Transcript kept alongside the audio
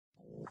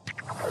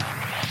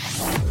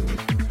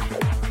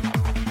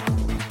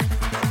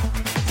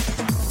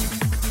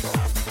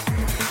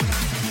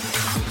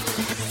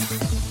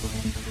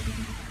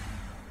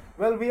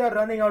Well, we are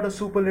running out of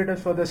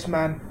superlatives for this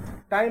man.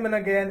 Time and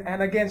again,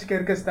 and against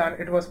Kyrgyzstan,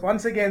 it was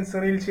once again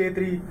Sunil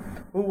Chhetri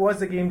who was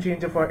the game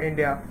changer for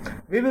India.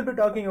 We will be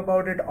talking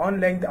about it on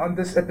length on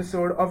this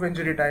episode of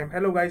Injury Time.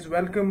 Hello guys,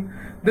 welcome.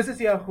 This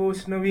is your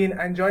host Naveen,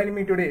 and joining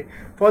me today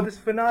for this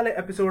finale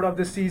episode of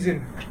this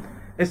season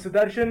is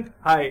Sudarshan.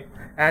 Hi.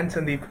 And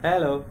Sandeep.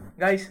 Hello.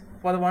 Guys,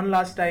 for the one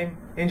last time,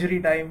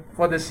 Injury Time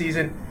for this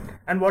season.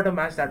 And what a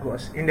match that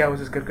was. India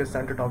versus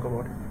Kyrgyzstan to talk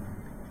about.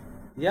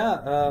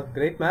 Yeah,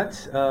 great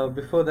match.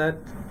 Before that,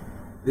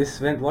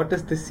 what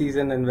is this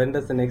season and when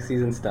does the next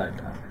season start?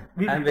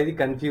 I'm very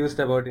confused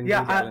about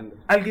Indian calendar.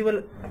 I'll give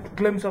a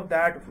glimpse of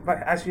that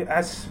as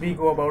we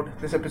go about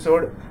this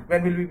episode.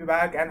 When will we be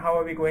back and how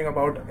are we going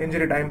about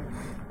Injury Time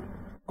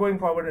going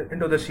forward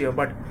into this year?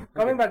 But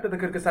coming back to the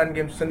Kyrgyzstan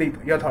game,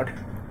 Sandeep, your thought?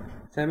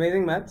 It's an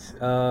amazing match.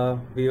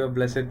 We were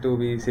blessed to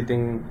be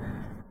sitting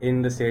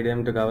in the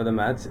stadium to cover the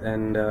match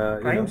and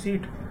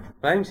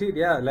Prime seat,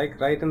 yeah, like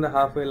right in the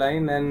halfway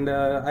line, and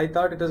I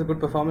thought it was a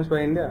good performance by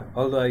India,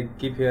 although I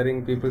keep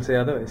hearing people say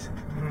otherwise.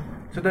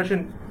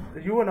 Sudarshan,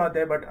 you were not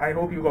there, but I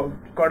hope you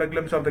got a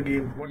glimpse of the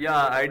game.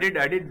 I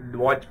did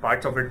watch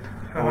parts of it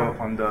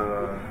on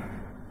the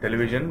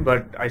television,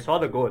 but I saw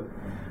the goal,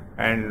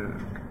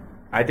 and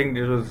I think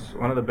this was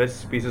one of the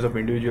best pieces of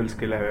individual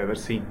skill I've ever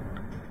seen.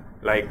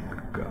 Like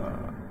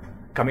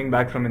coming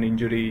back from an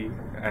injury,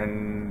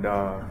 and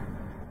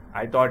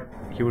I thought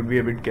he would be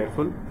a bit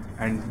careful,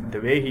 and the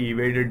way he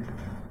evaded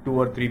 2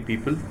 or 3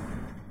 people,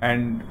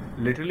 and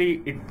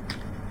literally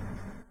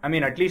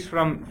at least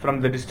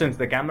from the distance,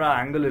 the camera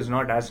angle is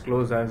not as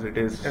close as it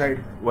is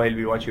while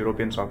we watch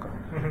European soccer.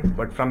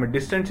 But from a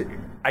distance,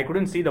 I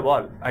couldn't see the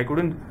ball.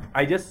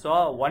 I just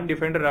saw one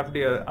defender after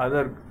the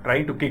other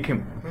trying to kick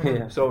him.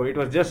 Yeah. So it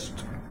was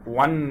just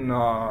one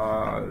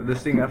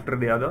this thing after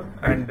the other,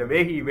 and the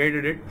way he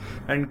evaded it,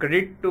 and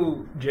credit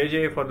to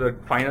JJ for the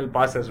final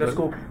pass as well. The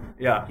scoop.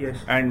 Yeah. Yes.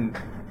 And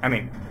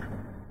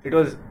it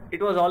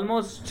was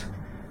almost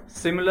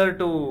similar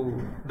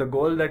to the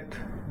goal that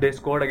they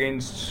scored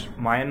against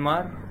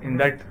Myanmar in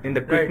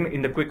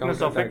the quickness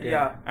of it,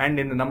 and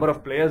in the number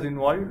of players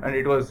involved, and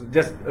it was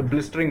just a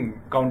blistering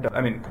counter.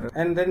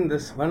 And then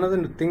one of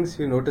the things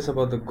you notice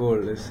about the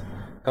goal is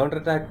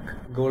counter-attack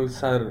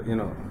goals are,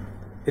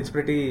 it's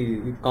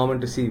pretty common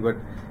to see, but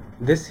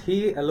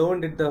he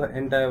alone did the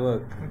entire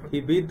work. He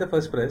beat the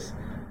first press,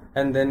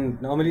 and then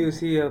normally you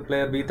see a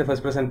player beat the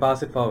first press and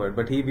pass it forward,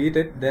 but he beat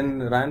it,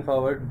 then ran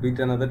forward, beat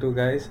another 2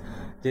 guys.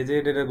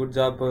 JJ did a good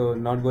job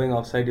not going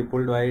offside, he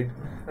pulled wide.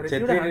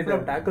 Chetri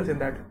did tackles in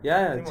that.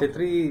 Yeah,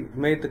 Chetri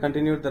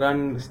continued the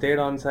run, stayed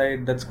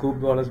onside. That scoop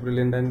ball was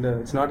brilliant, and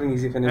it's not an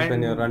easy finish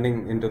when you're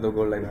running into the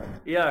goal like that.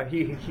 Yeah,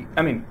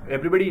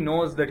 everybody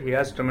knows that he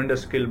has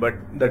tremendous skill, but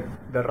the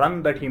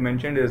run that he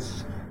mentioned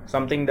is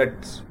something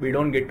that we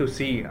don't get to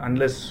see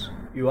unless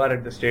you are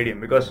at the stadium,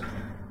 because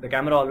the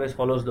camera always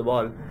follows the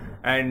ball.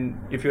 And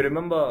if you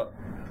remember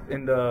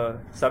in the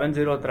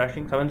 7-0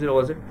 thrashing, 7-0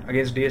 was it?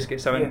 Against DSK?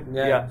 7?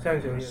 Yeah.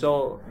 7-0, yeah.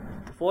 So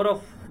 4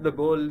 of the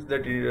goals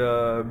that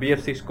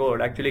BFC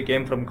scored actually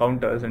came from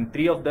counters, and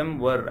 3 of them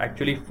were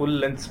actually full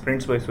length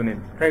sprints by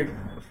Sunil. Right.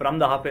 From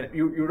the half,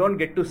 you don't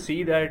get to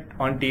see that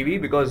on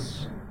TV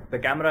because the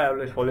camera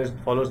always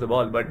follows the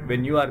ball, but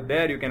when you are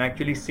there, you can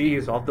actually see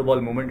his off the ball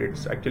movement.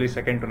 It's actually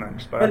second to none.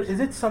 Well, is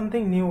it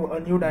something new,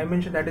 a new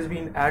dimension that has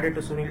been added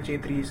to Sunil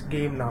Chetri's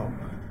game now?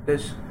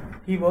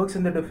 He works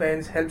in the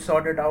defense, helps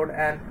sort it out,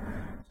 and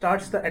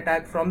starts the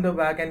attack from the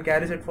back and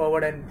carries it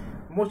forward, and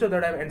most of the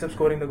time ends up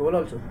scoring the goal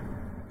also.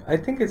 I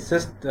think it's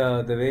just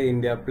the way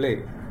India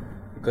play,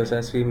 because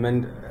as we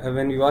meant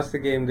when we watched the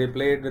game, they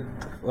played with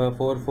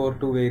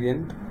 4-4-2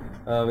 variant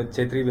with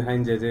Chetri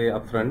behind JJ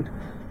up front.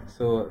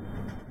 So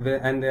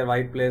and their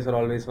wide players are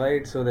always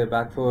wide, so their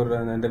back 4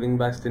 and the wing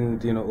backs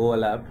didn't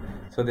overlap.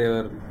 So they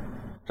were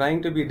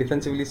trying to be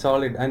defensively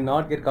solid and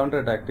not get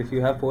counter-attacked. If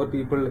you have 4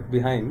 people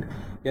behind,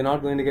 you're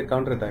not going to get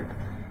counter-attacked.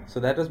 So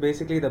that was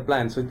basically the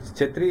plan. So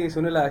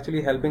Sunil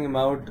actually helping him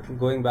out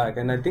going back,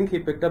 and I think he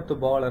picked up the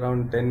ball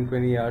around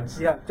 10-20 yards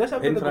just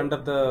in front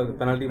of the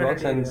penalty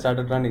box and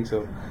started running.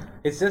 So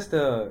it's just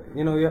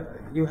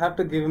you have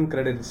to give him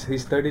credit.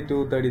 He's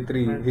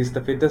 32-33. He's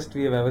the fittest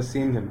we have ever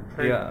seen him.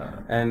 Yeah.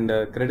 And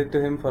credit to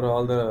him for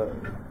all the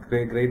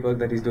great work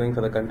that he's doing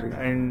for the country.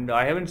 And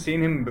I haven't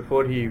seen him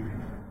before he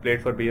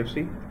played for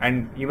BFC,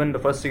 and even the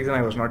first season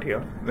I was not here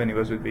when he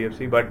was with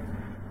BFC, but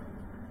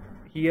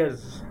he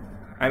has,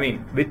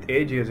 with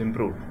age he has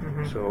improved.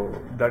 So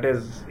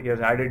he has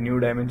added new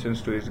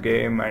dimensions to his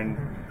game,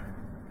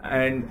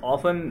 and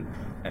often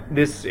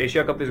this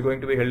Asia Cup is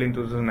going to be held in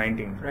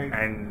 2019,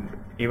 and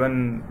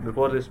even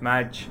before this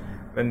match,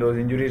 when those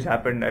injuries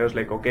happened, I was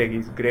like, okay,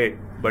 he's great,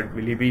 but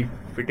will he be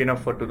fit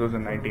enough for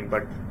 2019?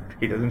 But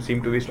he doesn't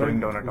seem to be slowing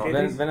down at all.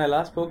 When I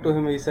last spoke to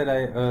him, he said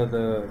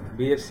the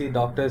BFC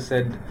doctors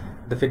said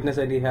the fitness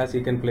that he has,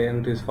 he can play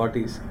into his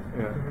 40s.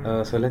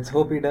 Yeah. So let's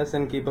hope he does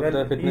and keep up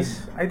the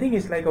fitness. I think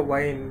it's like a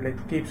wine,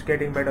 like keeps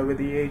getting better with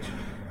the age.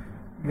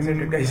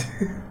 Isn't it, guys?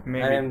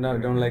 Maybe.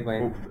 don't like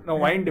wine. No,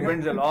 wine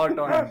depends a lot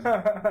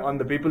on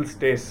the people's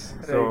taste.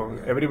 So Right.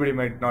 everybody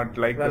might not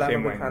like Well, the I'm a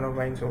same big wine. fan of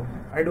wine, so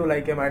I do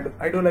like him.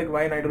 I do like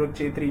wine. I do like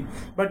Chetri.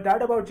 But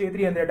that about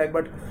Chetri and the attack.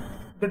 But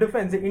the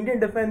defense, the Indian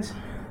defense,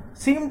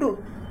 seemed to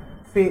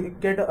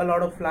get a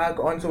lot of flag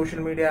on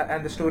social media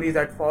and the stories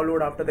that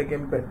followed after the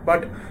game.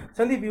 But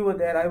Sandeep, you were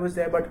there. I was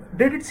there. But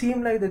did it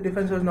seem like the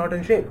defense was not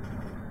in shape?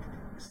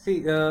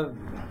 See,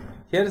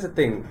 here's the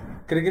thing.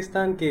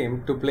 Kyrgyzstan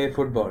came to play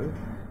football.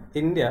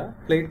 India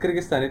played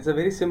Kyrgyzstan. It's a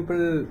very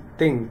simple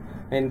thing,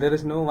 and there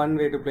is no one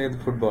way to play the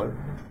football.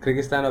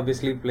 Kyrgyzstan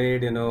obviously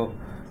played,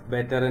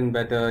 better and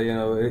better,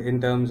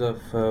 in terms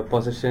of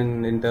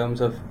possession, in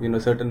terms of,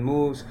 certain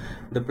moves.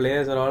 The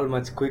players are all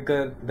much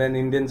quicker than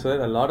Indians were.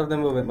 A lot of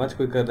them were much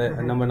quicker.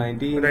 Number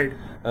 19, Right.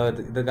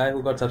 The guy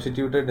who got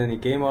substituted, then he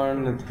came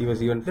on, he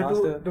was even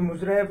faster. The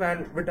Muzraev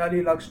and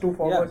Vitaly Lux, two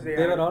forwards. Yeah,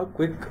 they were all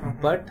quick,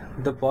 but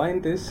the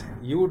point is,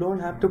 you don't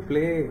have to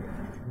play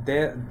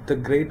the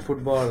great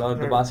football or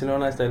the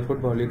Barcelona style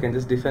football. You can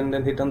just defend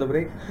and hit on the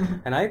break.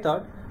 And I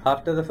thought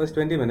after the first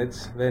 20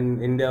 minutes,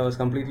 when India was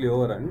completely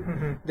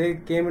overrun, they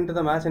came into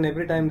the match, and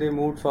every time they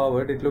moved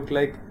forward, it looked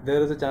like there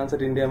was a chance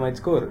that India might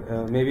score.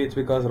 Maybe it's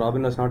because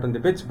Robin was not on the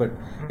pitch, but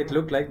it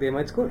looked like they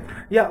might score.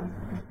 Yeah.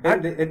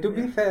 And to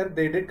be fair,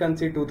 they did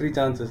concede 2-3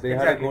 chances. They had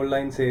a Exactly. goal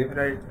line save,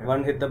 Right.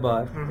 one hit the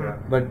bar. Yeah.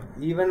 But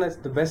even as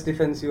the best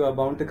defense, you are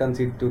bound to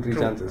concede 2-3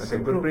 True. I chances.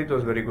 think Gurpreet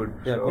was very good.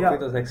 Yeah, So-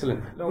 Gurpreet was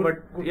excellent. No, but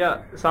yeah,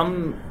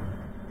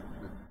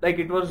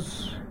 it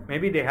was,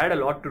 maybe they had a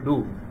lot to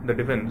do, the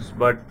defense,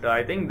 but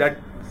I think that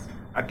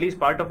at least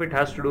part of it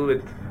has to do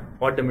with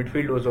what the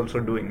midfield was also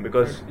doing,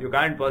 because you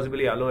can't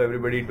possibly allow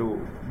everybody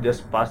to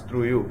just pass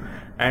through you.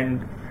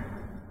 And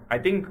I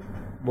think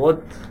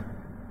both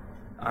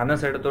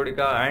Anas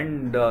Edatodika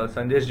and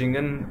Sanjesh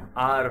Jingan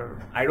are,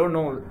 I don't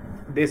know,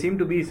 they seem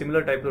to be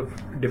similar types of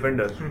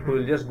defenders who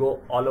will just go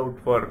all out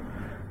for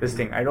this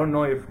thing. I don't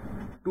know if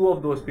two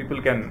of those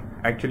people can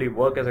actually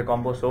work as a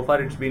combo. So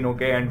far it's been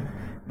okay, and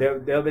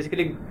they're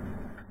basically,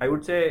 I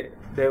would say,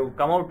 they've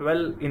come out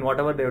well in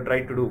whatever they've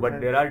tried to do,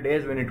 but there are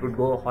days when it could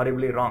go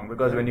horribly wrong,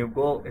 because when you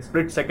go a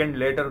split second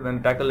later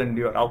than tackle and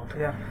you're out.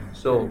 Yeah.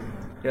 So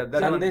yeah,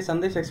 that's one.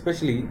 Sandesh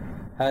especially,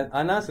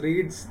 Anas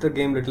reads the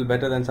game little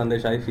better than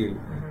Sandesh, I feel.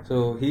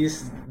 So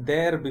he's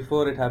there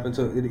before it happens.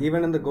 So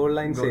even in the goal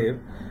line save,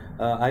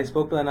 I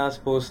spoke to Anas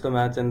post the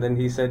match, and then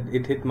he said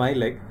it hit my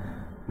leg.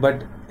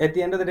 But at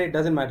the end of the day, it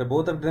doesn't matter.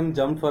 Both of them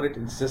jumped for it.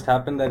 It's just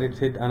happened that it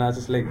hit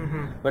Anas's leg.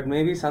 But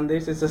maybe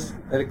Sandesh is just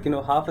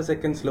half a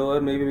second slower,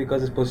 maybe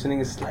because his positioning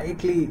is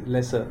slightly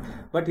lesser.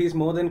 But he's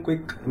more than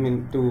quick.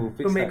 To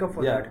fix make that. up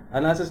for yeah, that.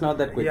 Anas is not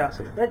that quick. Yeah.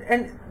 So.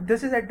 And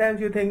this is at times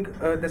you think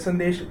the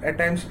Sandesh at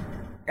times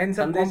ends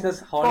up Sandesh does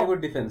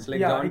Hollywood defense, like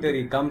Yeah, John he-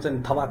 Terry comes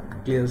and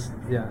thawak clears.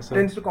 Yeah, so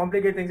tends to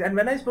complicate things. And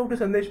when I spoke to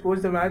Sandesh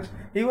post the match,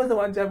 he was the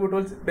one chap who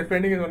told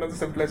defending is one of the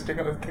simplest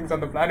things on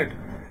the planet.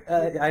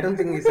 I don't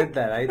think he said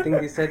that. I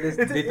think he said It's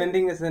a-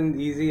 defending is an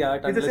easy art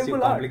It's a unless you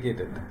simple art. complicate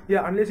it.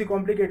 Yeah, unless you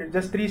complicate it.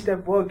 Just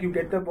 3-step work. You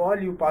get the ball,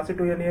 you pass it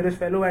to your nearest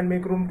fellow and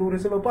make room to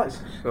receive a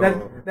pass.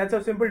 So- That's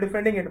how simple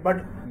defending it.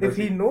 But if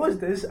he knows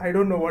this, I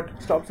don't know what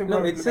stops him No,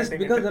 from it's just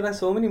defending because it. there are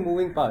so many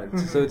moving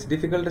parts, so it's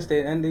difficult to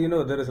stay. And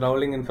there is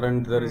Rowling in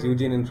front, there is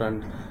Eugene in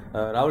front.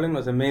 Rowling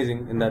was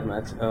amazing in that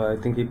match. I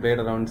think he played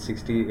around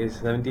 70,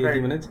 80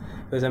 Right. minutes.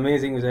 It was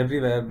amazing. It was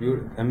everywhere.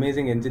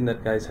 Amazing engine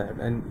that guys had.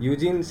 And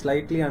Eugene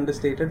slightly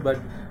understated, but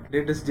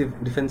did his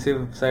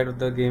defensive side of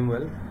the game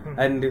well.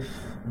 And if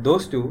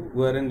those two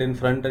weren't in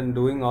front and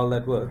doing all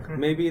that work,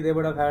 maybe they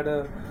would have had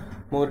a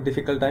more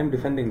difficult time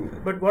defending.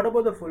 But what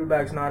about the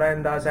fullbacks,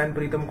 Narayan Das and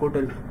Preetham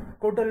Kotal?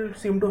 Kotal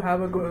seemed to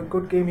have a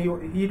good game.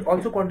 He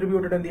also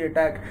contributed in the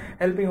attack,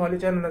 helping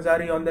Holichan and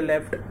Nazari on the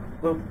left,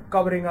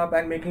 covering up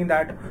and making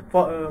that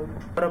for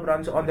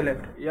runs on the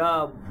left.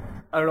 Yeah,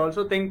 I would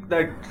also think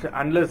that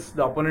unless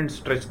the opponent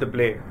stretch the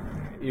play,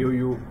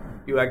 you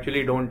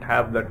actually don't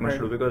have that much to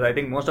do, because I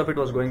think most of it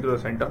was going through the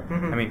center.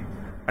 I mean,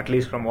 at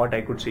least from what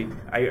I could see.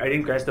 I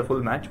didn't catch the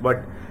full match,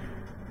 but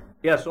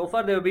yeah, so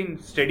far they have been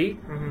steady,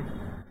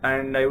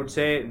 and I would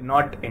say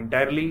not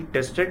entirely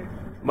tested,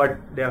 but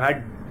they have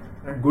had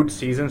good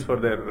seasons for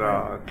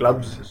their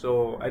clubs.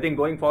 So I think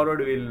going forward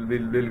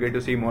we'll get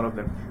to see more of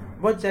them.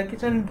 Was Jackie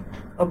Chan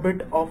a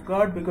bit off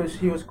guard because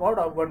he was caught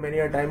off guard many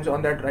a times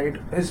on that right?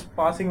 His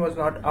passing was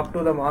not up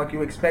to the mark.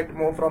 You expect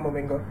more from a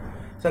winger.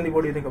 Sandeep,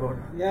 what do you think about it?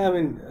 Yeah, I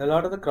mean, a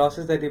lot of the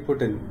crosses that he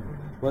put in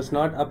was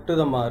not up to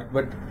the mark,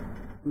 but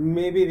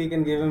maybe we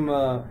can give him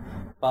a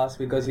pass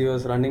because he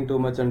was running too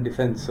much on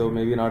defense, so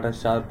maybe not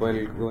as sharp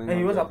while going. And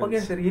he on was up offense.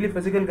 against a really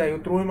physical guy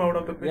who threw him out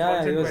of the pitch. Yeah,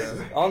 once he and was.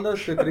 twice. All those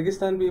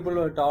Kyrgyzstan people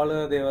were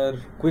taller. They were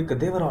quick.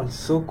 They were all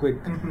so quick,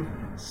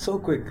 so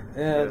quick.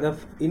 The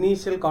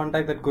initial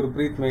contact that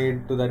Gurpreet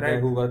made to that guy Right.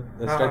 who got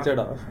stretchered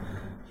off,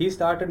 he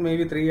started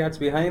maybe 3 yards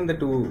behind the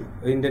two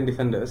Indian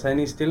defenders, and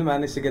he still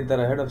managed to get there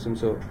ahead of him.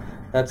 So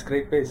that's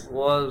great pace.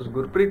 Was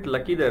Gurpreet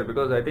lucky there?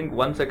 Because I think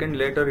 1 second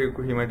later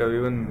he might have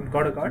even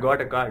Got a card?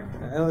 Got a card.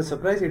 I was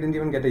surprised he didn't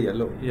even get a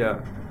yellow. Yeah.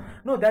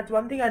 No, that's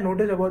one thing I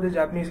noticed about the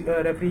Japanese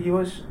referee. He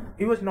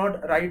was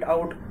not right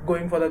out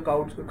going for the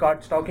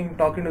cards, talking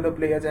to the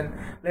players and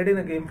letting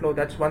the game flow.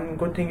 That's one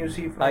good thing you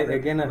see. From I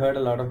heard a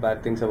lot of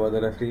bad things about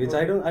the referee, which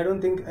Okay. I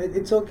don't think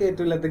it's okay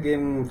to let the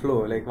game flow.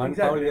 Like one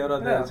foul Exactly. here or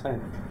there Yeah. is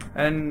fine.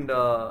 And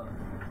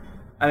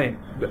I mean,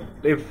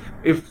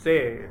 if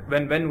say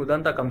when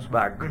Udanta comes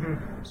back, Mhm.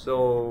 so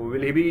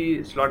will he be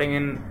slotting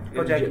in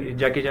For Jackie.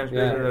 Jackie Chan's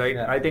place, Yeah, right?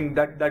 yeah. I think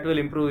that will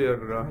improve your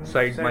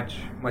side Side.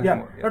 much Yeah.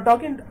 more. Now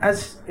talking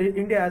as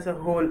India as a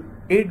whole,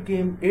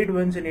 8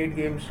 wins in 8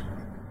 games.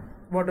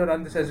 What a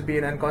run this has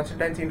been, and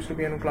Constantine seems to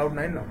be on cloud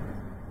 9 now.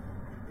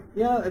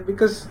 Yeah,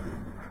 because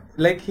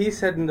like he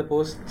said in the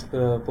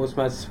post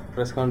match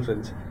press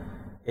conference,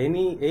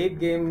 any 8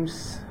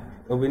 games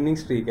a winning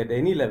streak at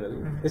any level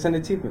is an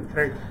achievement.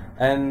 Right.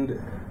 And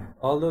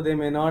although they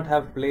may not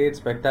have played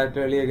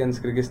spectacularly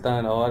against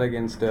Kyrgyzstan or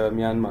against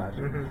Myanmar,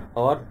 Mhm.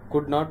 or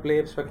could not play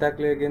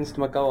spectacularly against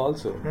Macau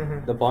also,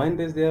 Mhm. the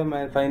point is they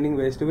are finding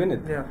ways to win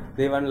it. Yeah.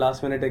 They won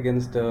last minute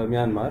against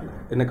Myanmar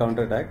in a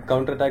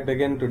counter-attacked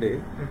again today,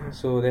 Mhm.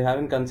 so they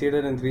haven't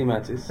conceded in 3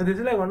 matches. So this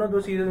is like one of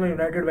those seasons when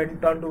United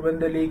went on to win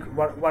the league,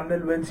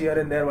 1-0 wins here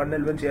and there,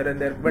 1-0 wins here and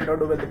there, went on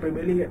to win the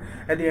Premier League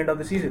at the end of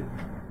the season.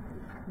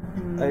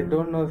 I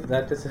don't know if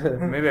that is a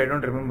Maybe I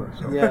don't remember.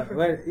 So. yeah,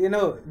 but you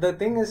know the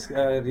thing is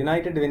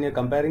United, when you're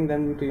comparing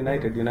them to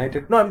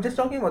United, No, I'm just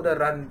talking about the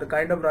run, the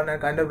kind of run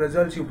and kind of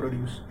results you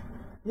produce.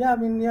 yeah, I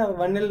mean, yeah,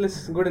 1-0 is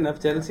good enough.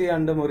 Chelsea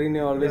under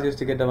Mourinho always Yeah. used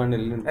to get a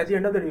 1-0. At the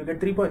end of the day, you get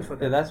 3 points for Yeah,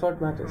 that. that's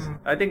what matters.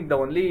 I think the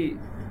only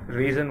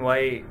reason why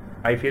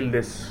I feel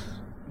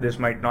this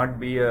might not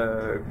be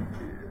a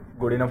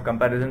good enough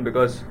comparison,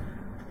 because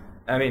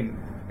I mean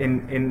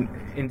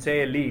in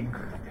say a league,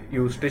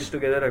 you stitch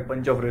together a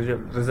bunch of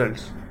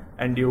results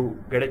and you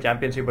get a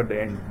championship at the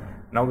end.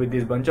 Now with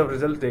this bunch of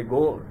results, they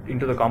go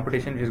into the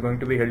competition which is going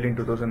to be held in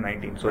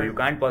 2019. So you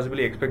can't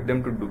possibly expect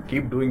them to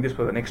keep doing this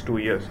for the next 2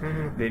 years.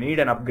 Mhm. They need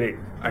an upgrade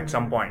at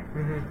some point.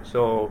 Mhm.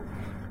 So,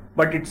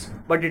 but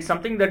it's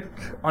something that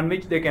on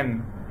which they can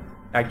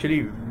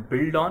actually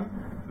build on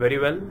very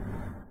well.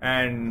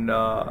 And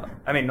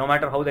I mean, no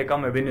matter how they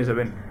come, a win is a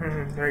win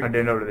Mhm, right. at the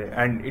end of the day.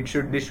 And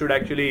this should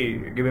actually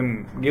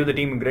give the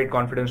team great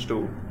confidence to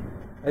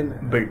And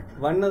build.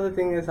 one other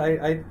thing is,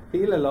 I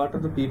feel a lot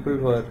of the people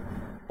who are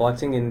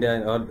watching India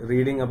or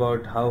reading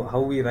about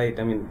how we write.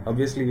 I mean,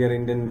 obviously we are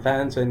Indian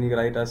fans. When we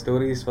write our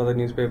stories for the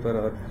newspaper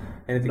or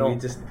anything, No. we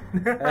just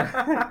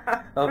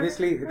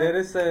obviously there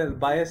is a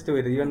bias to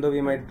it. Even though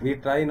we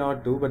try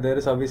not to, but there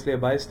is obviously a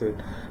bias to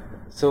it.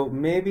 So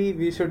maybe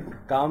we should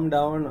calm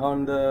down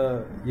on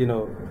the,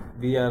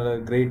 we are a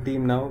great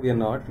team now. We are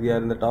not. We are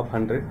in the top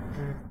 100.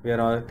 We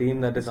are a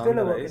team that is Still on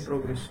the a work in rise.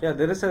 progress. Yeah,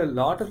 there is a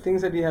lot of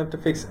things that we have to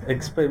fix.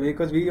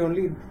 Because we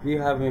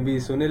have maybe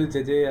Sunil,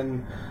 JJ,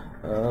 and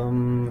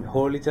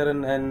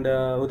Holicharan and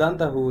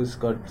Udanta, who's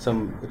got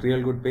some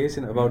real good pace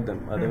about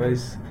them.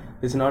 Otherwise,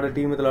 it's not a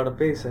team with a lot of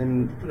pace.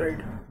 And Right.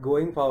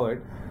 going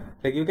forward,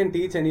 like you can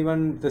teach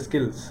anyone the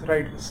skills.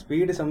 Right.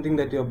 Speed is something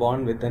that you're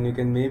born with, and you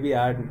can maybe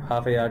add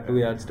half a yard, 2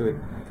 yards to it.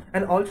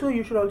 And also,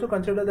 you should also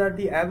consider that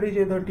the average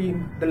age of the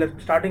team,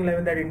 starting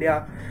 11 that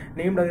India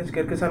named against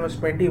Kyrgyzstan was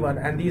 21,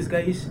 and these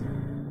guys,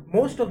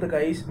 most of the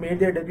guys, made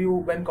their debut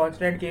when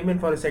Constant came in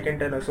for a second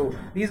tenor. So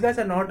these guys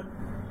are not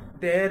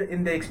there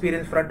in the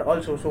experience front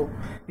also. So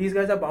these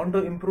guys are bound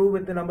to improve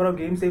with the number of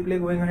games they play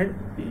going ahead.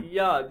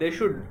 Yeah, they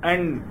should.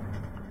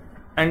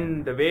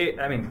 And the way,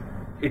 I mean,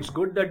 it's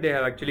good that they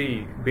have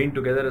actually been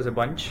together as a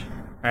bunch.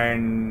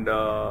 And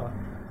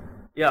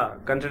yeah,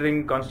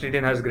 considering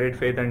Constantine has great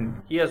faith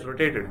and he has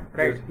rotated.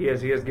 Right. He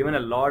has given a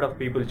lot of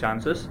people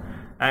chances.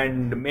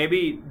 And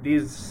maybe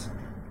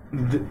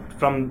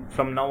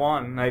from now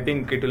on, I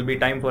think it will be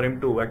time for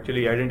him to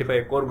actually identify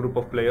a core group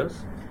of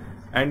players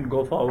and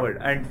go forward.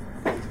 And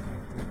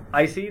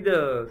I see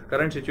the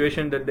current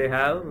situation that they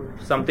have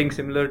something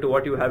similar to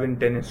what you have in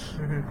tennis.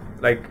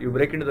 Like you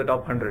break into the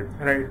top 100.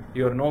 Right.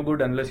 You're no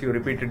good unless you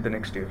repeat it the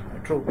next year.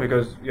 True.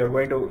 Because you're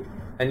going to,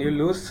 And you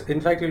lose.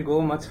 In fact, you'll go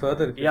much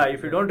further. yeah,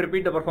 if you don't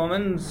repeat the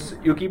performance,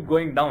 you keep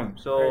going down.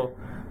 So, Right.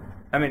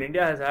 I mean,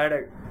 India has had a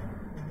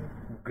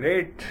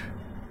great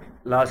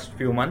last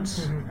few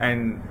months,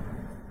 and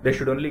they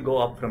should only go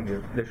up from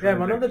here. They Yeah, shouldn't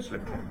one of let the it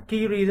slip.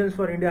 key reasons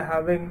for India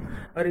having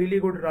a really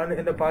good run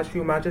in the past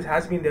few matches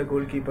has been their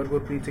goalkeeper,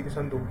 Gurpreet Singh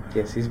Sandhu.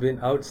 Yes, he's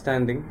been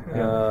outstanding.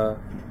 Yeah.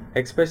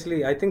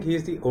 Especially, I think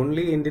he's the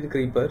only Indian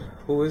keeper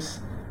who is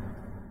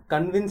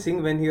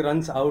convincing when he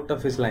runs out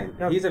of his line.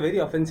 Yeah. He's a very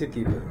offensive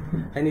keeper,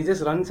 and he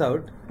just runs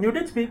out. You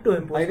did speak to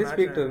him I did post-match,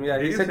 speak to him. Yeah,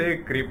 Did he you said say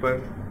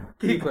creeper?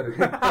 keeper.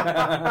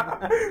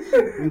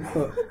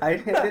 No,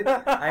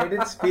 I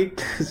did speak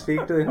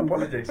to him.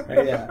 Apologize.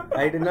 Yeah,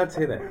 I did not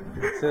say that.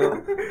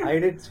 So I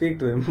did speak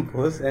to him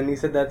post, and he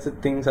said that's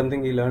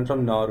something he learned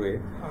from Norway.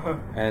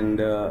 And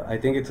I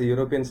think it's a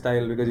European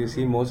style, because you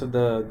see most of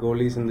the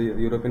goalies in the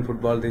European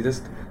football, they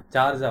just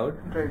charge out.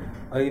 Right.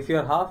 If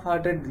you're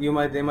half-hearted,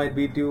 they might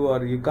beat you,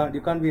 or you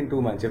can't be in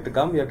too much. You have to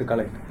come, you have to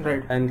collect.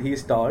 Right. And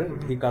he's tall.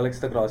 He collects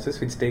the crosses,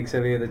 which takes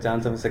away the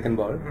chance of a second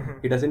ball.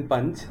 He doesn't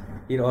punch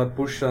or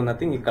push on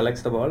nothing. He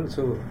collects the ball.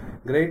 So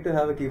great to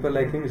have a keeper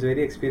like him. He's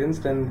very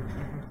experienced, and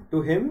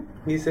to him,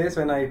 he says,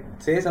 when I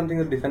say something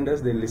to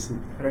defenders, they listen.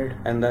 Right.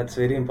 And that's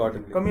very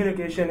important.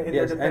 Communication in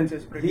the defense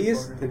is pretty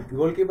important. The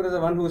goalkeeper is the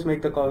one who's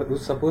make the call,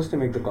 who's supposed to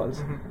make the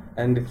calls.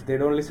 And if they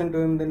don't listen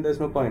to him, then there's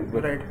no point.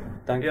 But Right.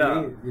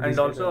 thankfully, And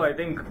also, I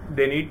think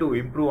they need to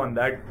improve on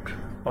that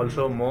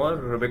also more,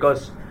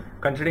 because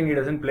considering he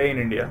doesn't play in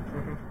India,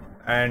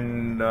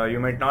 and you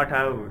might not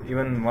have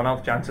even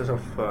one-off chances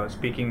of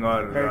speaking or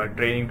Right.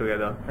 training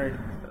together.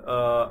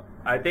 Right.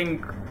 I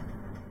think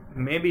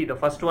maybe the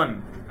first one,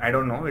 I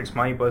don't know, it's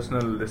my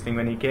personal this thing,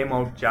 when he came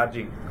out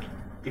charging,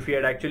 if he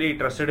had actually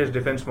trusted his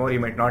defense more, he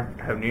might not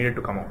have needed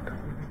to come out.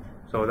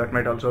 So that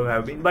might also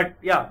have been. But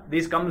yeah,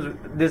 this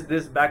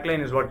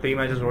backline is what, 3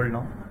 matches old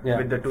now? Yeah.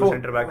 With the 2 Four-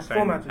 centre backs 4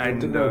 and, matches.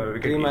 and Two- the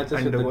three wicket matches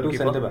and with the the two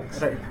goalkeeper. centre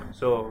backs. Right.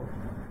 So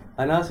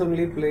Anas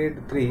only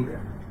played 3.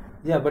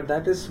 Yeah, but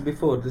that is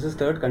before. This is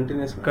third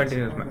continuous match.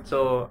 continuous match.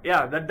 So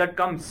yeah, that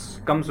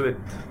comes with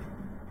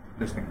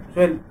this thing.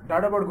 Well,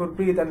 that about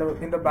Gurpreet and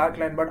in the back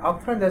line, but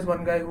up front there's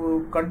one guy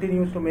who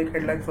continues to make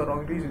headlines for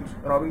wrong reasons.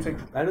 Robinson.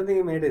 I don't think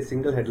he made a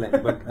single headline,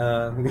 but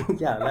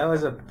yeah, that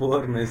was a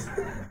poor miss.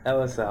 That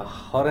was a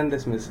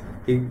horrendous miss.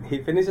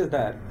 He finishes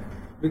that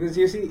because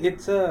you see,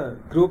 it's a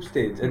group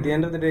stage. At the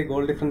end of the day,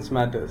 goal difference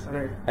matters.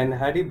 Right. And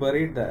had he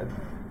buried that,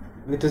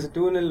 which is a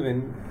 2-0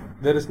 win,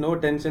 there is no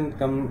tension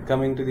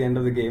coming to the end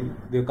of the game.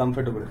 They're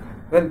comfortable.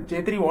 Well,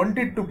 Chetri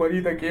wanted to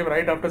bury the game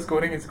right after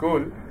scoring his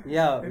goal.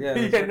 Yeah. He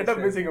that's what ended up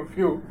said. missing a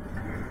few.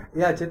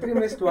 Yeah, Chetri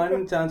missed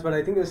one chance, but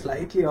I think he was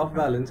slightly off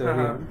balance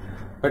early on.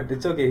 But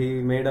it's okay, he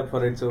made up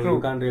for it, so True.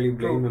 you can't really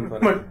blame him for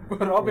it.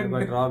 But Robin. Yeah,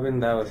 but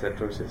Robin, that was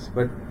atrocious.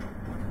 But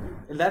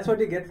that's what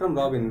you get from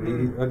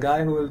Robin. A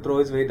guy who will throw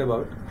his weight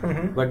about,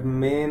 but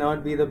may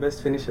not be the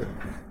best finisher.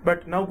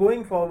 But now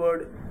going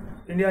forward,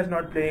 India is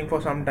not playing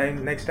for some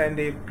time. Next time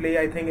they play,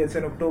 I think it's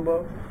in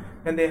October,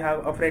 when they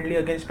have a friendly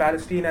against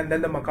Palestine and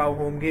then the Macau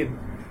home game.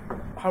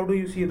 How do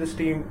you see this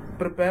team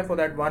prepare for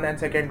that one and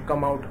second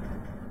come out?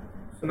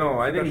 No,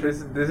 I think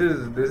this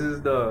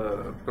is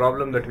the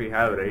problem that we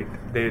have, right?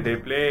 They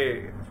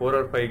play 4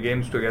 or 5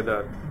 games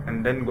together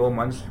and then go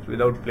months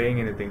without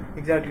playing anything.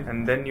 Exactly.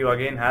 And then you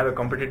again have a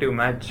competitive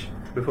match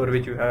before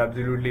which you have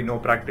absolutely no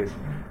practice.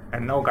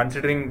 And now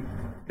considering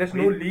There's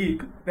no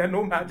league. There are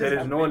no matches. there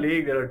is no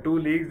league, there are 2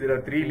 leagues, there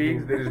are 3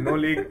 leagues, there is no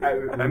league.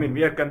 I mean,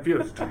 we are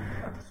confused.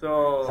 So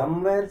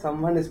Somewhere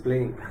someone is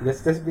playing.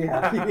 Just be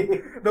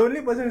happy. The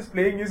only person who's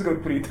playing is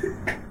Gurpreet.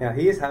 Yeah,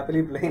 he is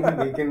happily playing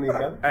week in, week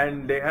out.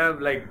 and they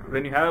have, like,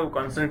 when you have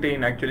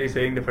Constantine actually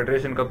saying the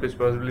Federation Cup is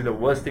possibly the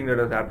worst thing that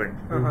has happened,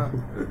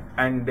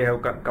 and they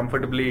have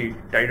comfortably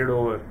tided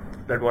over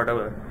that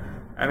whatever.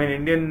 I mean,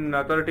 Indian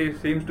authorities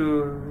seems to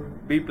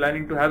be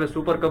planning to have a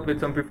Super Cup with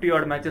some 50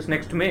 odd matches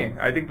next May.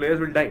 I think players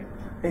will die.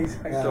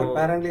 Yeah, So-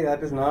 apparently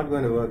that is not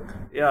going to work.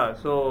 Yeah,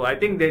 so I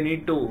think they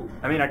need to.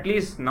 I mean, at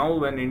least now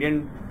when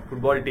Indian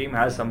football team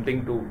has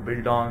something to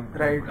build on,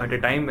 Right. at a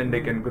time when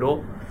they can grow,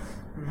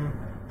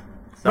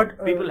 some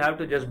But, people have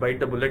to just bite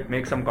the bullet,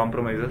 make some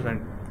compromises,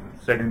 and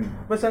set in.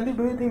 But Sandeep,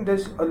 do you think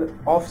this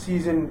off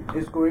season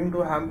is going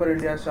to hamper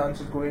India's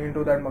chances going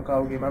into that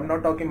Macau game? I'm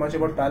not talking much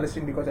about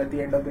Palestine because at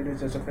the end of the day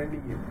it's just a friendly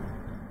game.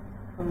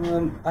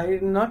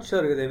 I'm not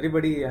sure because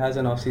everybody has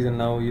an off season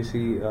now. You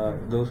see,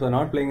 those who are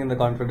not playing in the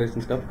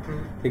Confederations Cup,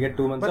 they get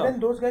 2 months But off. then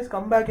those guys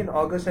come back in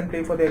August and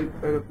play for their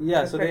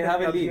Yeah, so they respective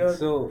have a clubs league. here.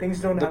 So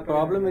things don't the happen.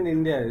 problem in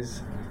India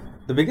is,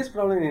 the biggest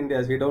problem in India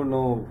is we don't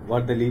know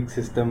what the league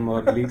system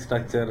or league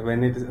structure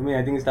when it is. I mean,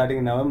 I think it's starting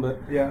in November.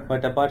 Yeah.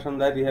 But apart from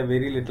that, we have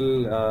very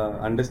little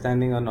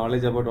understanding or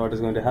knowledge about what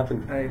is going to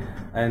happen. Right.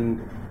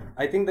 And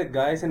I think the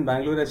guys in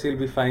Bangalore FC will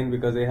be fine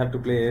because they have to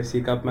play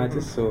AFC Cup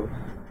matches. So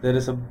there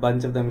is a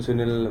bunch of them: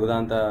 Sunil,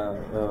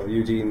 Udanta,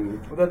 Eugene,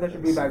 Udanta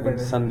should be back by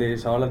then.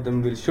 Sandesh. All of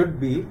them should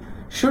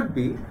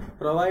be,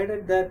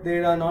 provided that they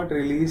are not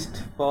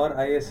released for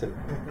ISL,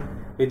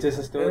 which is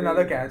a story. There's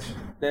another catch.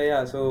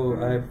 Yeah. So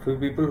for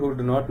people who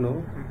do not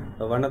know,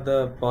 one of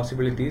the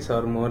possibilities,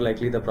 or more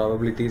likely the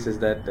probabilities, is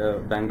that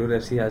Bangalore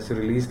FC has to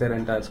release their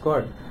entire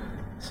squad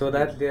so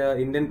that their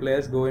Indian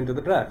players go into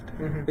the draft,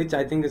 which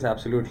I think is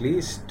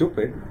absolutely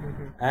stupid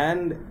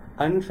and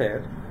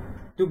unfair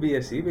to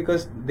BFC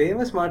because they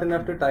were smart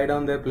enough to tie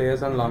down their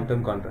players on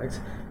long-term contracts,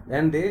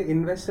 and they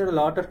invested a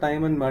lot of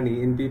time and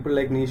money in people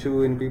like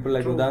Nishu, in people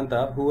like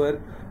Udanta, who were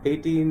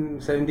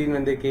 18, 17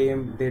 when they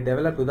came. They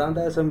developed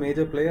Udanta as a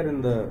major player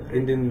in the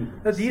Indian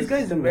These guys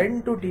system.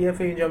 went to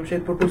TFA in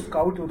Jamshedpur to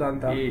scout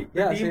Udanta.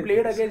 Yeah, The team so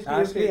played against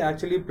Ashley TFA.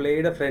 actually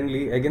played a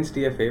friendly against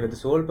TFA with the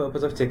sole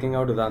purpose of checking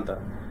out Udanta,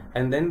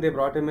 and then they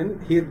brought him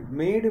in. He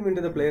made him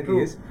into the player True.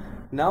 he is.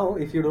 Now,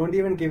 if you don't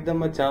even give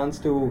them a chance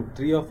to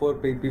 3 or 4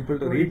 people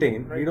to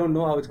retain, right. you don't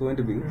know how it's going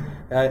to be.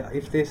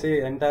 If they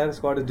say entire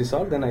squad is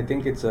dissolved, then I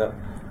think it's a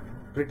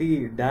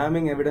pretty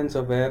damning evidence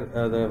of where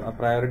the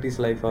priorities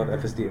lie for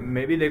FSDF.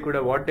 Maybe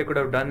what they could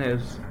have done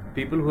is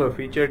people who are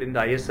featured in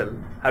the ISL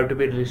have to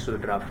be released to the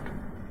draft.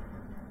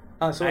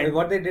 So And-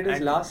 what they did is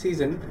and- last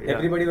season, Yeah.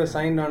 everybody was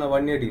signed on a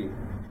 1-year deal.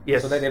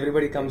 Yes. So that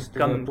everybody comes to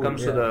the pool.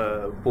 comes to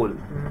the pool.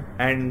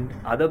 And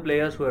other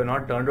players who have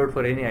not turned out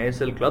for any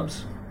ISL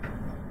clubs,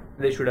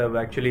 they should have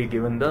actually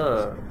given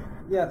the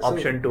Yeah, so-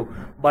 option to.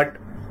 But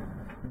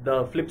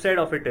the flip side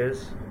of it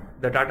is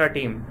the Tata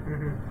team,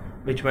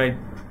 which might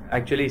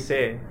actually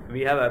say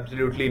we have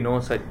absolutely no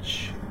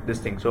such this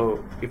thing.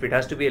 So if it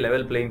has to be a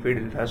level playing field,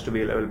 it has to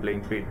be a level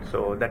playing field.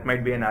 So that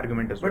might be an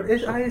argument as well. But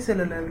is So-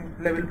 ISL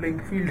a level playing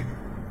field?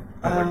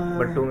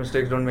 but two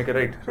mistakes don't make a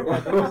right.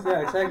 Yeah,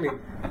 exactly.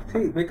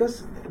 See,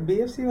 because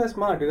BFC was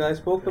smart. Because I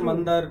spoke to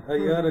Mandar a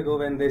year ago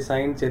when they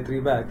signed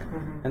Chetri back,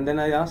 and then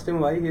I asked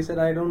him why. He said,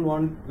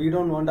 we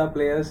don't want our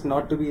players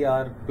not to be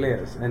our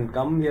players and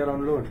come here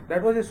on loan."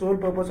 That was the sole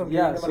purpose of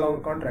Yeah, giving them a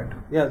long contract.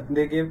 Yeah,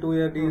 they gave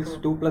 2-year deals,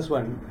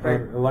 2+1,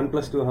 Right. or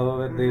 1+2,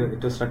 however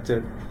it was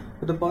structured.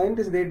 But the point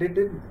is, they did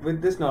it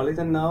with this knowledge,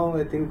 and now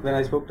I think when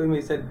I spoke to him,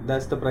 he said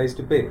that's the price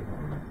to pay.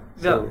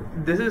 So,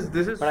 Yeah, this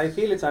is. but I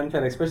feel it's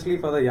unfair, especially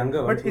for the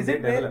younger ones. But is who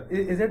it they where develop.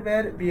 is it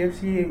where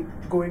BFC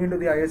going into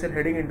the ISL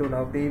heading into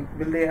now?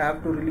 Will they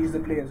have to release the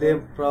players? They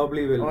or-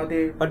 probably will. Or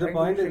they But the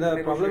point is, the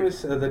problem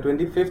is the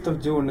 25th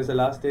of June is the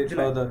last date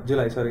July. for the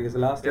July. Sorry, is the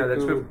last Yeah, date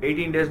that's to.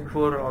 18 days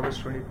before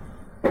August 20.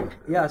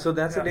 Yeah, so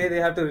that's the day they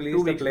have to release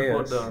 2 the weeks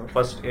players. before the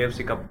first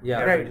AFC Cup.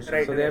 Yeah, Right,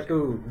 right. So they have to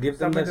give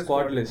them Submit the the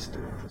squad squad. list.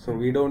 So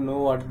we don't know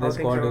what How the things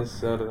squad are.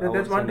 is. Or There's how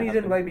it's one gonna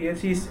reason happen. why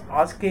BFC is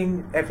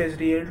asking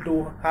FSDL to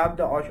have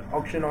the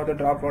auction or the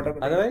draft, whatever.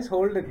 Otherwise,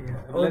 hold it.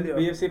 Hold Let your-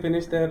 BFC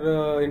finish their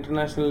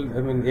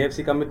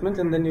AFC commitments,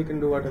 and then you can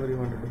do whatever you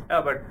want to do.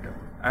 Yeah, but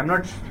I'm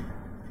not.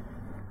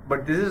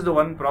 But this is the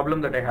one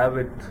problem that I have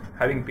with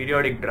having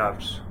periodic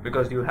drafts,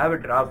 because you have a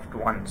draft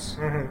once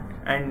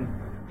and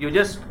you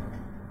just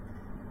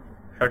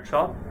shut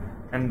shop,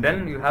 and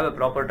then you have a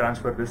proper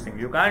transfer this thing.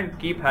 You can't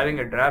keep having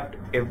a draft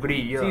every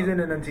year. Season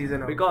in and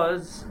season out.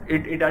 Because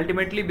it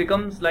ultimately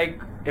becomes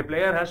like a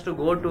player has to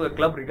go to a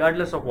club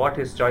regardless of what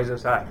his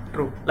choices are.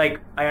 True. Like,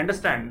 I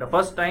understand the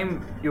first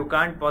time you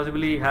can't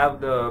possibly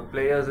have the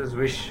players'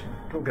 wish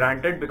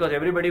granted, because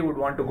everybody would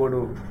want to go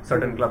to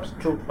certain clubs.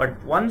 True. But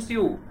once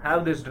you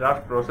have this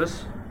draft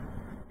process,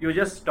 you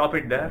just stop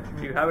it there.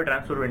 You have a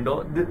transfer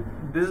window.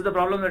 This is the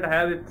problem that I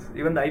have with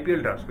even the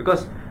IPL drafts,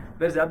 because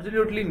there's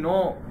absolutely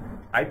no.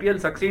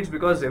 IPL succeeds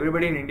because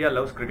everybody in India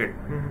loves cricket.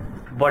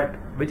 But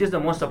which is the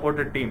most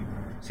supported team?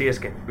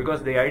 CSK,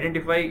 because they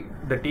identify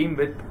the team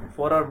with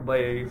 4 or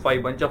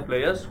 5 bunch of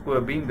players who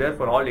have been there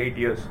for all 8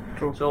 years.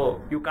 True.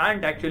 So you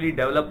can't actually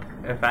develop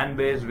a fan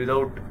base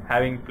without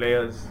having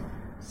players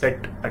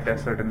set at a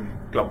certain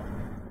club.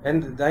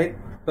 And I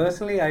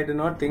do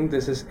not think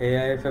this is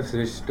AIFF's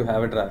wish to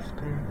have a draft.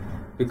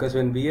 Because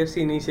when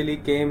BFC initially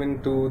came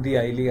into the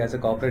I League as a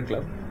corporate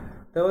club,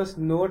 there was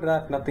no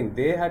draft, nothing.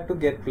 They had to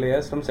get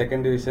players from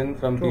second division,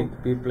 from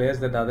players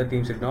that other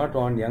teams did not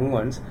want, young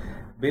ones,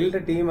 build a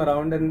team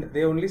around, and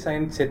they only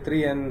signed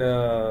Chetri and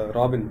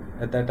Robin.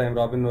 At that time,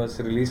 Robin was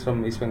released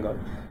from East Bengal,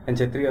 and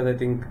Chetri was, I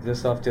think,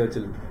 just off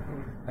Churchill.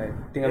 I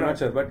think, I'm not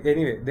sure, but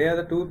anyway, they are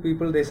the 2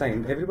 people they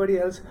signed. Everybody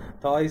else,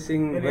 Thoy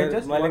Singh, Yeah,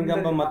 just won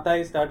Malingamba the-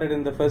 Mattai started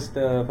in the first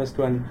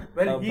one.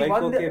 Well, he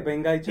won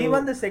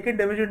Bengaicho. the second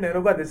division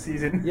Neroga this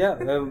season. Yeah,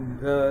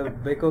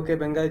 Bekoke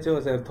Bengaicho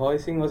was there. Thoy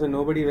Singh was a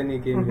nobody when he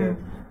came here.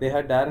 They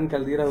had Darren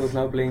Caldera, who's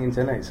now playing in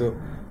Chennai. So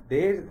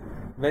they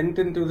went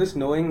into this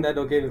knowing that,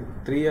 okay,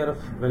 3 years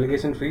of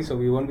relegation free, so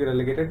we won't be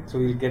relegated, so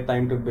we'll get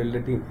time to build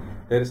a team.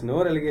 There is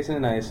no relegation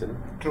in ISL.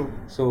 True.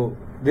 So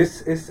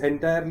this is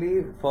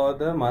entirely for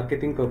the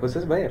marketing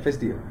purposes by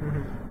FSDL.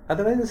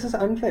 Otherwise, this is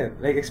unfair.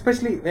 Like,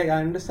 especially, like, I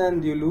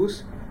understand you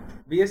lose.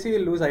 BSC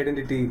will lose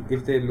identity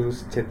if they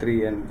lose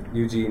Chetri and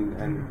Eugene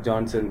and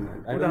Johnson.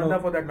 I don't know.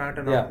 Udanta for that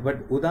matter now. Yeah,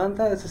 but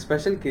Udanta is a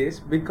special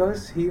case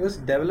because he was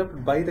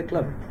developed by the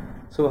club.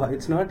 So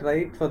it's not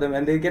right for them,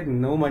 and they get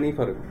no money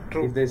for him.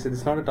 True. If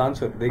it's not a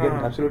transfer, they get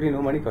absolutely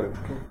no money for him.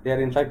 They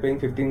are in fact paying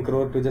 15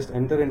 crore to just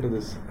enter into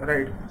this.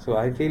 Right. So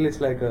I feel it's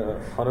like a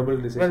horrible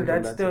decision. Well, from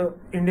that's that the side.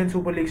 Indian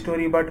Super League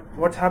story. But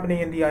what's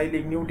happening in the I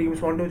League? New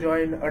teams want to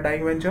join a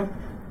dying venture.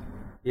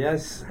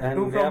 Yes, and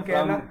Two they are from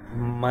Kerala?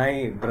 from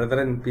my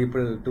brethren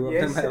people. 2 of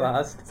them have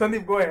asked.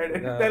 Sandeep, go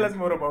ahead. Tell us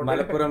more about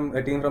Malappuram,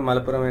 a team from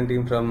Malappuram and a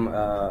team from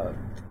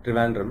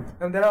Trivandrum.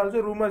 And there are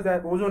also rumors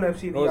that Ozone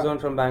FC, Ozone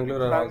from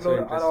Bangalore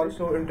are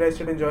also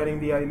interested in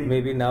joining the I League.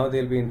 Maybe now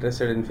they'll be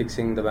interested in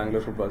fixing the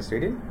Bangalore Football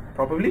Stadium.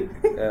 Probably.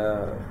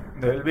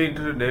 They'll be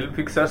interested. They'll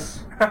fix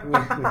us.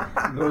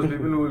 Those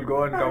people who will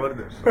go and cover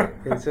this.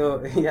 Okay,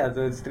 so yeah,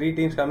 so it's 3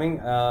 teams coming.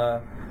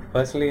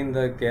 Personally, in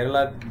the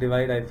Kerala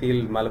divide, I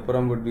feel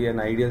Malappuram would be an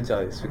ideal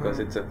choice because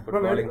it's a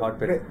footballing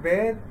hotbed.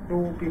 Where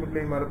do people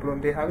play in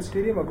Malappuram? They have a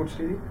stadium, a good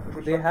stadium?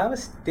 They have a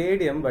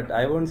stadium, but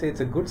I won't say it's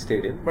a good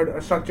stadium. But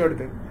a structured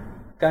thing.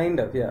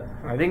 Kind of, yeah.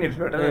 I think it's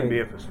better than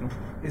Maybe. BFS, no?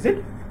 Is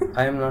it?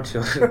 I am not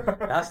sure.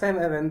 Last time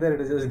I went there, it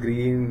was just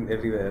green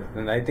everywhere,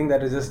 and I think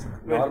that was just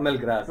normal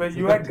grass. Well,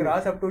 you had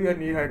grass up to your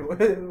knee height.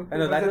 I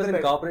know that was in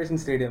Corporation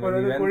Stadium. Or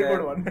When we was it went there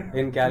Kozhikode one?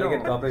 in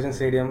Calicut No. Corporation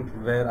Stadium,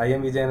 where I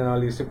am Vijayan and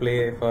all used to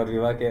play for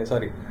Viva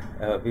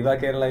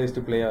Kerala used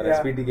to play, or Yeah.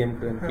 SPT game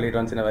played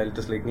once in a while. It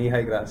was like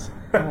knee-high grass.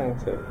 No.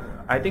 So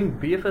I think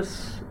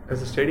BFS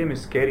as a stadium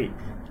is scary.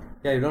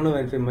 yeah, you don't know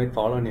when it might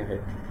fall on your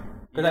head.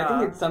 Because I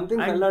think Yeah, it's something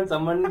and- fell on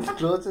someone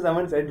close to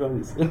someone's head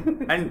once.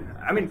 And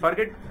I mean,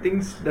 forget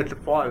things that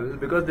fall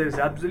because there is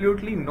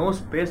absolutely no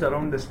space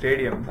around the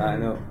stadium. I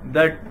know.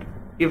 That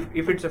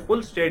if it's a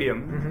full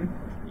stadium,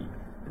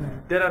 Mm-hmm.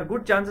 there are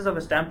good chances of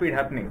a stampede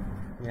happening,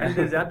 Yeah. and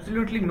there is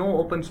absolutely no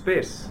open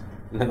space.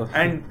 No.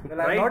 And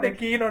Well, I'm right not next-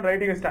 keen on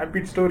writing a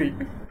stampede story.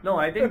 No,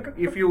 I think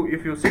if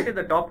you sit in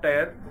the top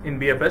tier in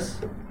BFS,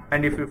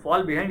 and if you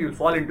fall behind, you'll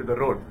fall into the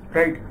road.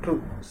 Right, true.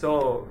 So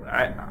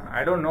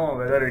I don't know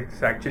whether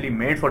it's actually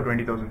made for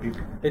 20,000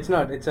 people. It's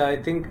not. It's I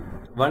think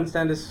one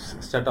stand is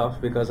shut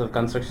off because of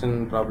construction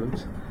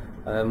problems.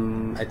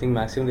 I think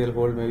maximum they'll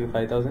hold maybe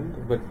 5,000,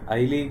 but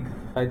I League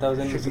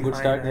 5,000 is a Should good be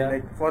start. fine, Yeah.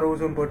 Like for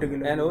Ozone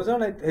particularly. And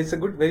Ozone, it's a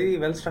good, very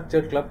well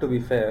structured club to be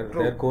fair.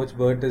 True. Their coach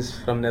Bert is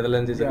from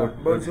Netherlands. Is Yeah, a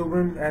good. Bert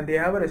Zubin, and they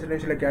have a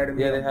residential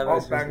academy Yeah, they have a of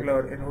residential-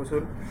 Bangalore in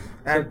Hosur.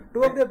 And So,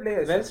 two of their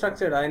players. Well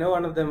structured. I know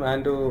one of them,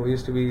 Ando,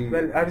 used to be.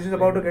 Well, I was just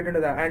about to get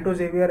into that. Anto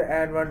Xavier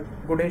and one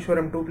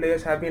Guneshwaram, two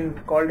players have been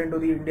called into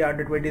the India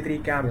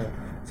Under-23 camp. Yeah.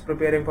 It's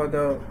preparing for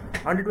the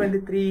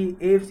Under-23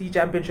 AFC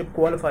Championship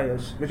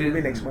qualifiers, which will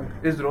be next month.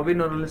 Is Robin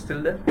Norrell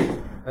still there?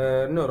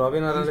 No,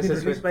 Robin He's Morales been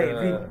is released with. by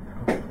Every.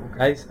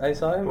 I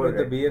saw him Poor with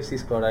the guy. BFC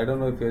squad. I don't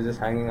know if he was just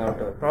hanging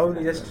out or.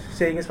 Probably just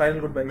saying his final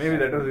goodbye. Maybe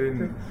that was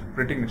a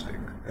pretty mistake.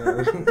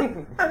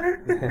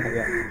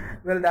 Yeah.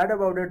 Well, that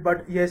about it.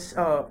 But yes,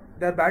 there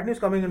are bad news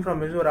coming in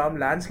from Mizoram.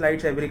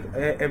 Landslides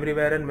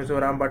everywhere in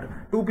Mizoram. But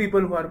two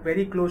people who are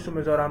very close to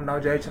Mizoram now,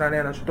 Jayesh Rane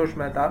and Ashutosh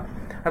Mehta,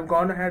 have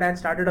gone ahead and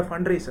started a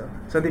fundraiser.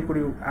 Sandeep, could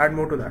you add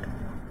more to that?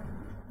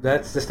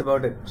 That's just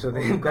about it. So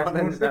they've gone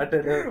and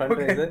started a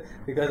fundraiser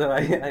because of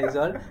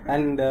Aizol,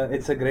 and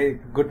it's a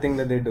good thing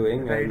that they're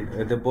doing. Right.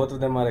 And both of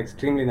them are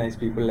extremely nice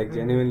people, like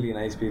genuinely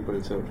nice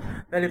people. So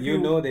Well, if you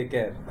know they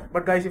care.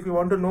 But guys, if you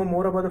want to know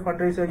more about the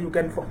fundraiser, you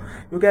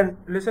can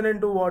listen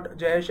into what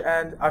Jayesh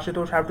and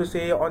Ashutosh have to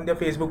say on their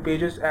Facebook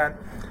pages and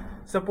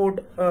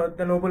support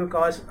the noble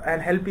cause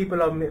and help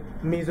people of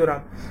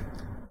Mizoram.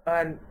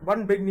 And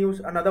one big news,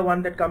 another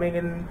one that coming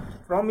in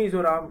from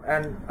Mizoram,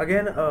 and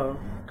again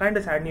kind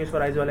of sad news for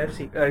Aizawl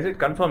FC. Is it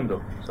confirmed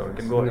though? So we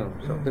can go No,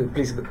 ahead. so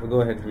please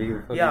go ahead.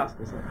 Yeah,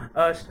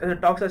 the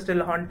talks are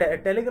still on.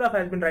 Telegraph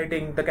has been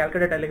writing, the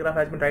Calcutta Telegraph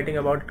has been writing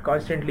about it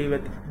constantly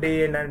with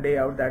day in and day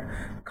out that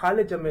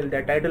Khalid Jamil,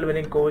 their title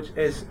winning coach,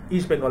 is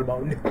East Bengal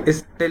bound.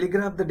 Is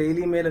Telegraph the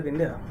Daily Mail of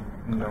India?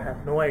 I No.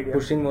 have no idea.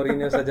 Pushing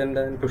Mourinho's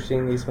agenda and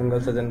pushing East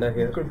Bengal's agenda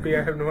here. Could be,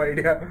 I have no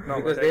idea. No,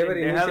 Because but they I were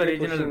think they have a initially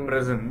regional pushing-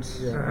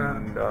 presence. Yeah.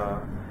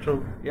 And,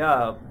 True.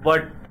 yeah,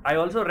 but I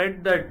also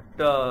read that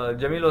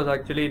Jamil was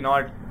actually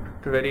not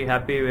very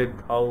happy with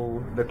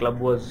how the club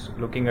was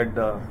looking at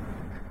the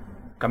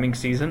coming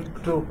season.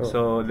 True.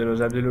 So there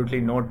was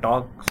absolutely no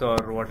talks or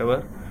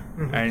whatever.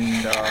 Mhm. And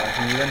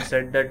he even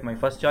said that my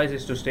first choice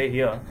is to stay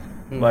here,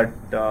 Hmm. but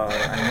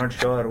I'm not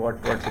sure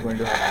what's going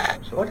to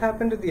happen. So What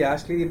happened to the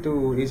Ashley to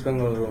East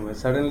Bengal room?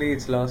 Suddenly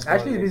it's lost.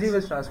 Ashley all is busy its-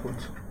 with Star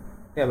Sports.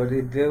 Yeah, but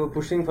they were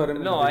pushing for him.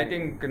 in no, the I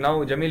beginning. think now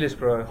Jamil is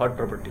hot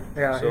property.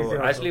 Yeah, he's so the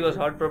hot Ashley was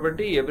hot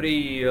property. Every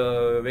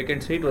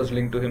vacant seat was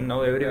linked to him. Now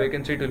every Yeah.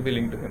 vacant seat will be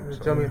linked to him.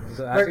 So. Jamil.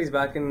 So But Ashley's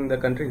back in the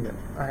country then.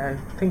 I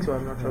think so,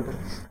 I'm not sure.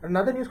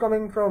 Another news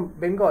coming from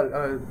Bengal.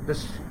 The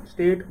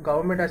state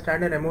government has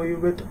signed an MOU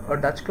with a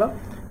Dutch club.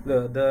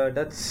 The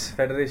Dutch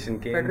Federation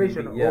came.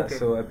 Federation, Yeah, okay.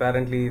 so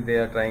apparently they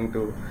are trying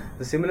to.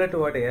 Similar to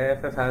what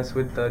AIFF has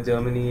with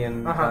Germany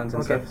and France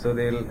and okay. stuff. So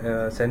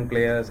they'll send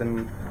players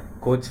and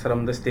coach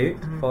from the state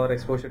for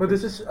exposure. But to-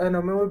 this is an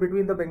MOU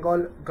between the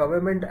Bengal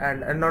government and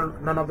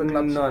none of the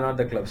clubs. No, not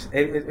the clubs.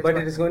 It's But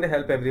not- it is going to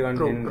help everyone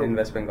True, in, true. in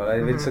West Bengal.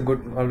 It's a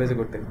always a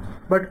good thing.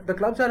 But the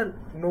clubs are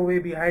no way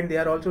behind. They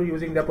are also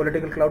using their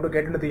political clout to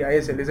get into the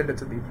ISL, isn't it,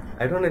 Sandeep?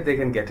 I don't know if they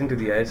can get into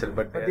the ISL,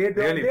 but But they're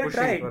they are really pushing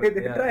trying. for it.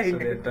 They're Yeah, trying. So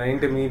they're trying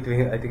to meet,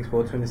 I think,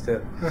 Sports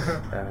Minister.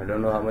 I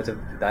don't know how much of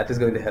that is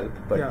going to help.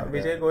 But Yeah,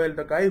 Vijay Goyal,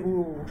 the guy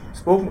who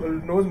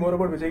knows more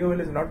about Vijay Goyal,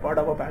 is not part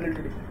of our panel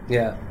today.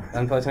 Yeah,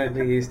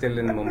 unfortunately, he's still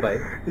in Mumbai.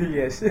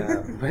 Yes.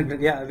 But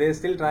yeah, they're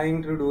still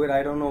trying to do it.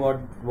 I don't know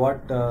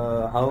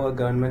how a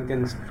government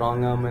can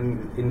strong arm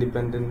and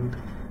independent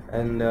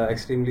and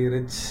extremely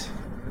rich.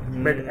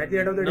 But at the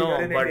end of the day, no,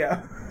 you're in but,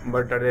 India.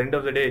 but at the end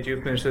of the day,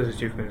 chief minister is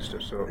chief minister.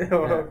 So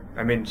Yeah.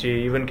 I mean, she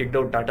even kicked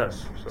out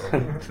Tatas. So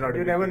it's not.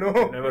 You a big never deal.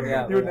 know. Never know.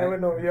 Yeah, You but never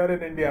know. You're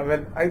in India.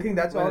 Well, I think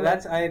that's Well, all.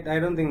 that's I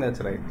don't think that's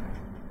right.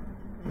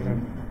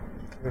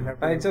 We'll have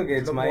to It's okay.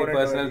 It's look my more into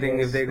personal it, thing.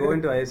 yes. If they go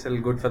into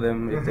ISL, good for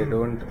them. If they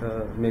don't,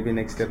 maybe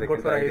next year they Good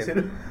can for try ISL.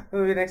 again.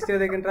 Maybe next year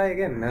they can try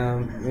again.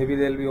 Maybe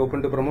they'll be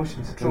open to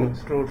promotions. Who True,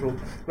 knows? true, true.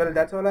 Well,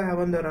 that's all I have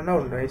on the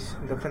runout, guys.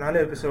 The finale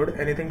episode.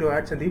 Anything to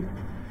add, Sandeep?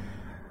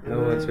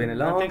 No, it's been a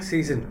long Nothing.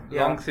 season.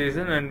 Long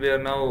season, and we are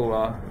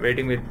now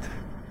waiting with.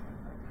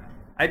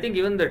 I think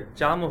even the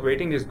charm of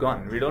waiting is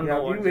gone. We don't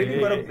know we're what waiting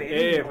for a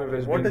AFF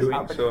has been is doing.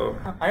 happening. So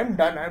I'm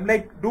done. I'm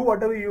like, do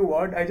whatever you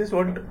want. I just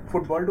want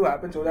football to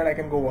happen so that I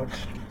can go watch.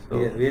 So-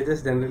 Yeah, we're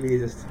just generally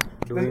just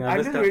doing I'm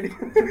other just stuff. waiting.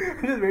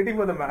 I'm just waiting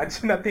for the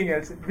match. Nothing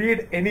else. Be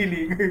it any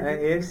league.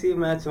 AFC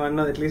match one,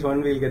 or at least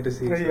one we'll get to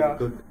see. So yeah.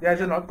 good. Yeah,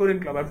 it's a North Korean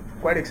club. I'm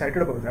quite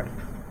excited about that.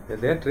 Yeah,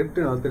 their trip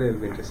to North Korea will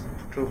be interesting.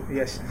 True,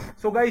 yes.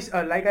 So, guys,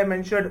 like I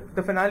mentioned,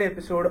 the finale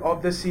episode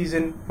of this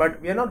season, but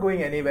we are not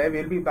going anywhere.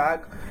 We'll be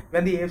back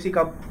when the AFC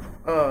Cup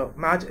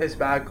match is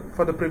back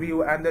for the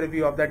preview and the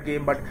review of that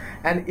game.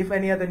 And if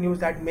any other news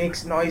that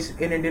makes noise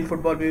in Indian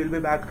football, we will be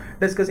back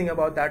discussing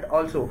about that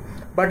also.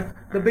 But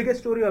the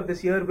biggest story of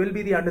this year will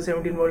be the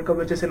Under-17 World Cup,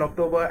 which is in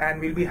October,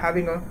 and we'll be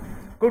having a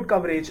good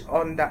coverage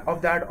on that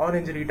on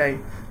Injury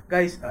Time.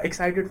 Guys,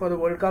 excited for the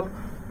World Cup.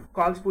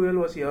 Carl Puyol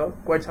was here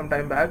quite some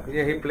time back.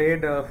 Yeah, he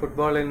played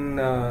football in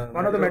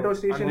One of the metro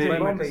stations in Andheri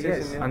Bombay, Metro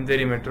yes. station, yeah.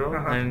 Andheri Metro,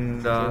 Uh-huh.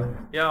 and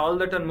all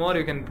that and more.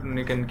 You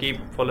can keep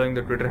following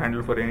the Twitter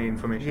handle for any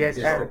information. Yes,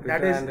 Yes, and that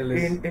Twitter is handle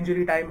is- in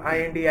Injury Time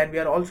IND, and we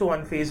are also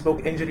on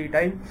Facebook, Injury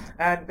Time.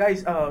 And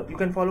guys, you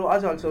can follow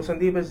us also.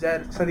 Sandeep is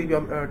there. Sandeep,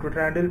 your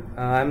Twitter handle.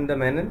 I'm the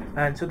Menon.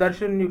 And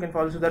Sudarshan, you can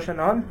follow Sudarshan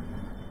on.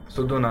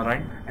 Sudhu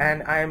Narayan.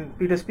 And I am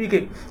Peter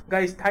speaking.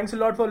 Guys, thanks a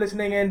lot for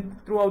listening in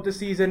throughout the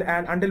season.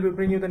 And until we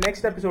bring you the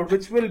next episode,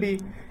 which will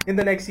be in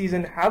the next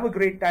season, have a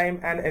great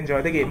time and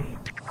enjoy the game.